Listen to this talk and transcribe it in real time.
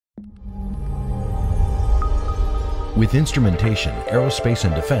With instrumentation, aerospace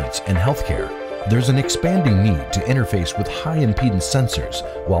and defense, and healthcare, there's an expanding need to interface with high-impedance sensors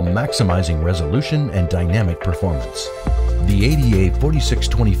while maximizing resolution and dynamic performance. The ADA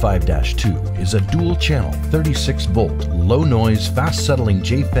 4625-2 is a dual-channel 36-volt, low-noise, fast-settling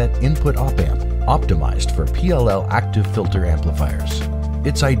JFET input op-amp optimized for PLL active filter amplifiers.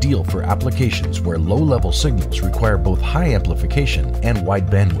 It's ideal for applications where low-level signals require both high amplification and wide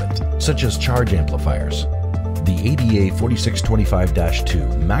bandwidth, such as charge amplifiers. The ADA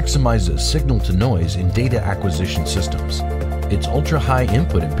 4625-2 maximizes signal-to-noise in data acquisition systems. Its ultra-high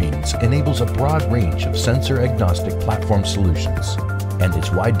input impedance enables a broad range of sensor-agnostic platform solutions, and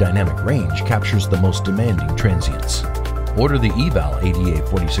its wide dynamic range captures the most demanding transients. Order the eval ADA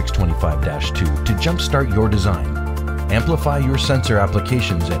 4625-2 to jumpstart your design. Amplify your sensor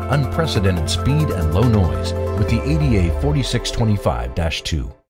applications at unprecedented speed and low noise with the ADA 4625-2.